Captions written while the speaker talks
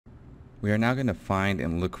We are now going to find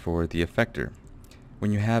and look for the effector.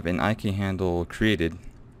 When you have an IK handle created,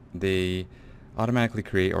 they automatically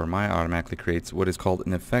create, or my automatically creates, what is called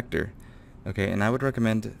an effector. Okay, and I would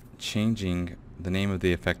recommend changing the name of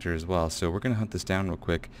the effector as well. So we're going to hunt this down real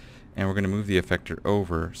quick, and we're going to move the effector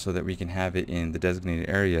over so that we can have it in the designated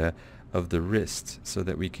area of the wrist, so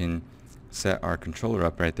that we can set our controller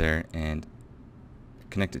up right there and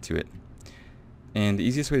connect it to it. And the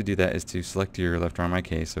easiest way to do that is to select your left arm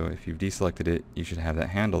IK. So if you've deselected it, you should have that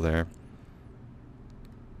handle there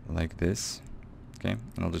like this. Okay,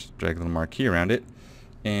 and I'll just drag a little marquee around it.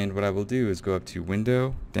 And what I will do is go up to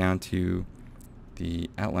Window, down to the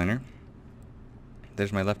outliner.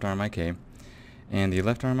 There's my left arm IK. And the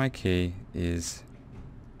left arm IK is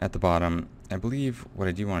at the bottom. I believe what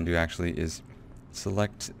I do want to do actually is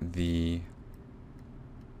select the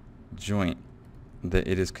joint that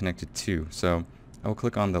it is connected to. So I will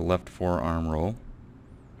click on the left forearm roll,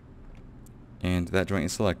 and that joint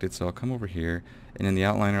is selected. So I'll come over here, and in the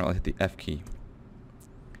outliner I'll hit the F key.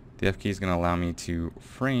 The F key is going to allow me to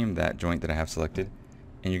frame that joint that I have selected,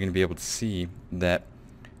 and you're going to be able to see that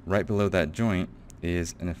right below that joint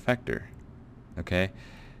is an effector. Okay,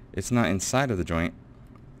 it's not inside of the joint,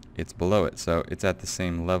 it's below it, so it's at the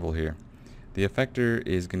same level here. The effector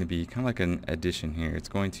is going to be kind of like an addition here. It's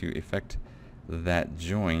going to affect that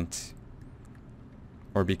joint,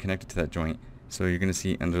 or be connected to that joint. So you're going to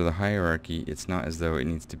see under the hierarchy, it's not as though it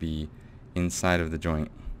needs to be inside of the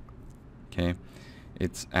joint. Okay,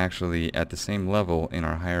 it's actually at the same level in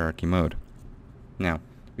our hierarchy mode. Now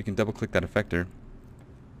we can double click that effector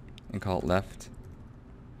and call it left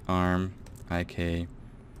arm IK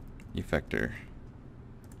effector.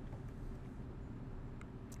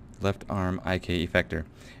 Left arm IK effector,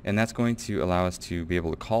 and that's going to allow us to be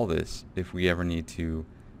able to call this if we ever need to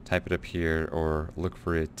type it up here or look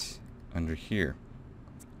for it under here.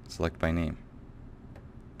 Select by name.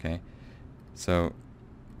 Okay, so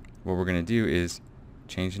what we're going to do is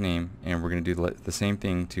change the name, and we're going to do the same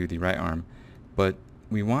thing to the right arm, but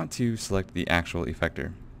we want to select the actual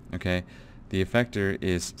effector. Okay, the effector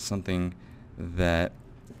is something that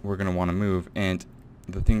we're going to want to move, and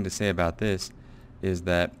the thing to say about this is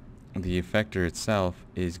that the effector itself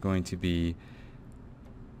is going to be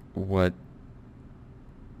what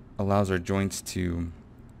allows our joints to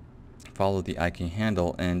follow the IK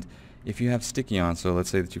handle. And if you have sticky on, so let's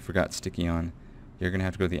say that you forgot sticky on, you're going to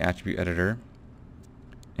have to go to the attribute editor,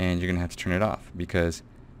 and you're going to have to turn it off, because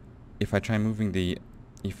if I try moving the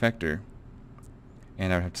effector,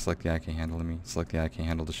 and I would have to select the IK handle. Let me select the IK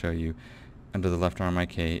handle to show you. Under the left arm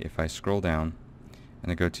IK, if I scroll down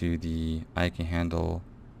and I go to the IK handle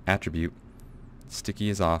attribute, sticky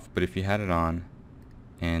is off, but if you had it on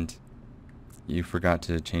and you forgot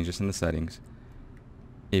to change this in the settings,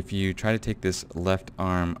 if you try to take this left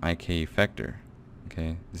arm IK effector,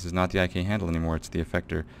 okay, this is not the IK handle anymore, it's the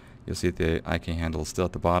effector, you'll see that the IK handle is still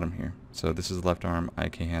at the bottom here. So this is the left arm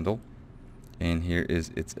IK handle, and here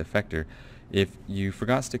is its effector. If you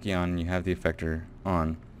forgot sticky on and you have the effector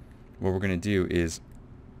on, what we're going to do is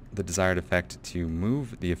the desired effect to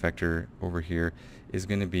move the effector over here is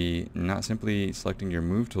going to be not simply selecting your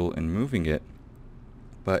move tool and moving it,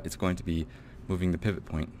 but it's going to be moving the pivot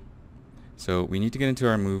point. So we need to get into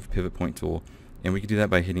our move pivot point tool, and we can do that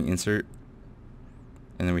by hitting insert,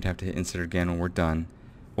 and then we'd have to hit insert again when we're done,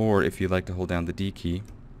 or if you'd like to hold down the D key.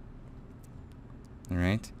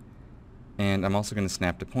 Alright, and I'm also going to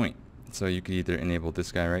snap to point. So you could either enable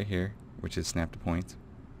this guy right here, which is snap to point,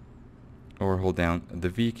 or hold down the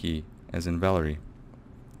V key, as in Valerie.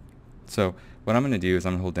 So what I'm going to do is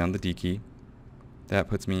I'm going to hold down the D key. That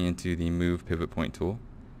puts me into the move pivot point tool.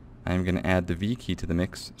 I'm going to add the V key to the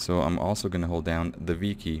mix, so I'm also going to hold down the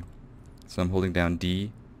V key. So I'm holding down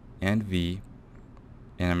D and V,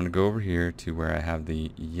 and I'm going to go over here to where I have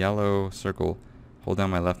the yellow circle, hold down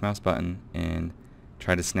my left mouse button, and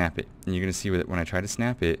try to snap it. And you're going to see that when I try to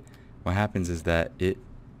snap it, what happens is that it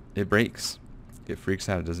breaks. It freaks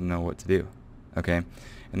out. It doesn't know what to do. Okay?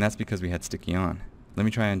 And that's because we had sticky on. Let me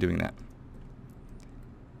try undoing that.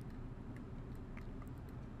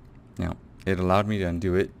 Now, it allowed me to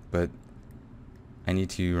undo it, but I need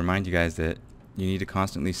to remind you guys that you need to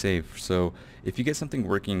constantly save. So if you get something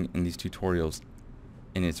working in these tutorials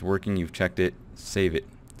and it's working, you've checked it, save it.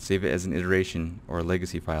 Save it as an iteration or a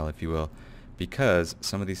legacy file, if you will, because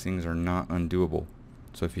some of these things are not undoable.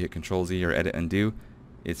 So if you hit Control Z or Edit Undo,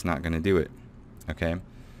 it's not going to do it. Okay?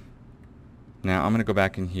 Now I'm going to go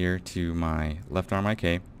back in here to my left arm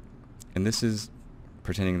IK, and this is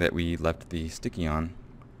pretending that we left the sticky on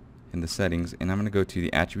in the settings, and I'm going to go to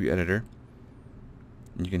the attribute editor.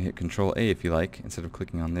 You can hit Control A if you like, instead of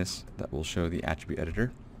clicking on this, that will show the attribute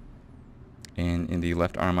editor. And in the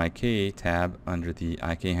left arm IK tab under the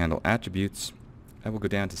IK Handle attributes, I will go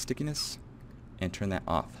down to stickiness and turn that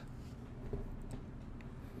off.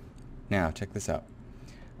 Now check this out.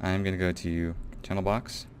 I'm going to go to channel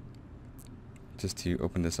box just to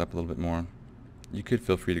open this up a little bit more. You could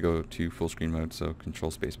feel free to go to full screen mode, so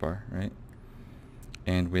control spacebar, right?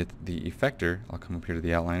 And with the effector, I'll come up here to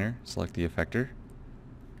the outliner, select the effector.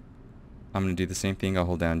 I'm going to do the same thing. I'll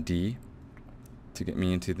hold down D to get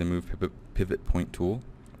me into the move pivot point tool.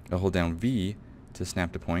 I'll hold down V to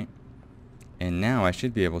snap to point. And now I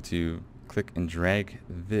should be able to click and drag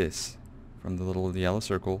this from the little yellow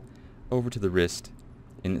circle over to the wrist,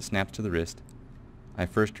 and it snaps to the wrist. I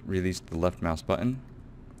first released the left mouse button,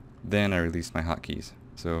 then I released my hotkeys.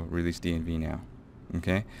 So release D and V now.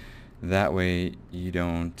 Okay? That way you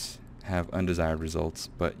don't have undesired results,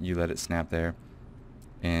 but you let it snap there.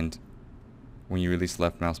 And when you release the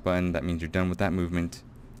left mouse button, that means you're done with that movement,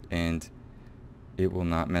 and it will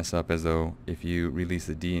not mess up as though if you release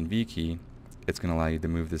the D and V key, it's going to allow you to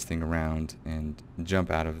move this thing around and jump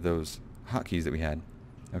out of those hotkeys that we had.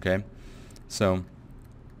 Okay? So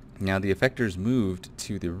now the effector's moved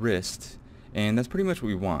to the wrist, and that's pretty much what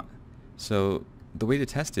we want. So the way to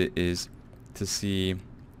test it is to see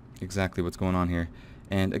exactly what's going on here.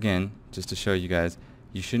 And again, just to show you guys,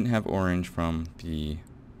 you shouldn't have orange from the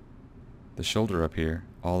shoulder up here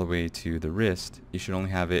all the way to the wrist. You should only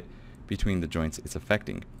have it between the joints it's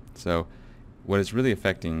affecting. So what it's really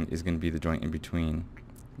affecting is going to be the joint in between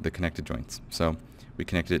the connected joints. So we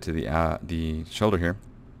connected it to the shoulder here,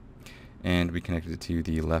 and we connected it to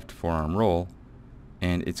the left forearm roll,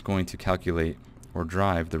 and it's going to calculate or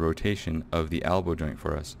drive the rotation of the elbow joint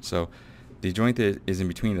for us. So the joint that is in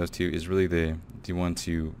between those two is really the one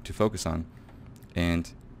to focus on,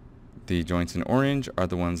 and the joints in orange are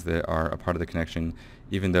the ones that are a part of the connection,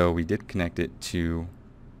 even though we did connect it to,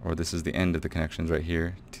 or this is the end of the connections right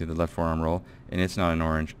here, to the left forearm roll, and it's not in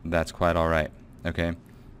orange. That's quite alright. Okay?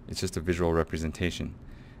 It's just a visual representation.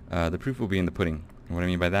 The proof will be in the pudding. And what I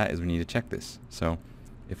mean by that is we need to check this. So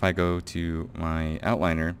if I go to my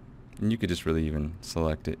outliner, and you could just really even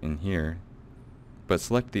select it in here, but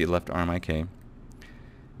select the left arm IK,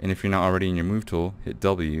 and if you're not already in your move tool, hit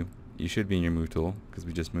W. You should be in your move tool because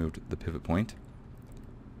we just moved the pivot point,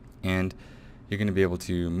 and you're going to be able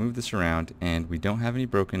to move this around, and we don't have any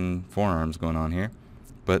broken forearms going on here,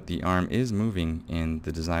 but the arm is moving in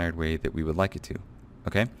the desired way that we would like it to.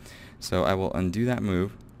 Okay, so I will undo that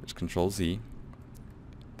move, which Control Z.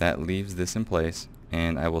 That leaves this in place,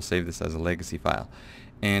 and I will save this as a legacy file.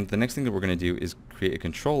 And the next thing that we're going to do is create a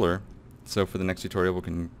controller. So for the next tutorial, we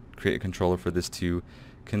can create a controller for this to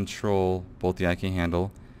control both the IK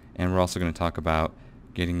handle, and we're also going to talk about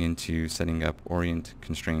getting into setting up orient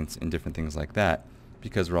constraints and different things like that,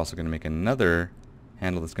 because we're also going to make another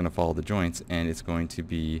handle that's going to follow the joints, and it's going to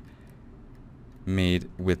be made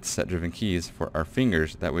with set driven keys for our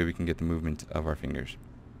fingers. That way we can get the movement of our fingers.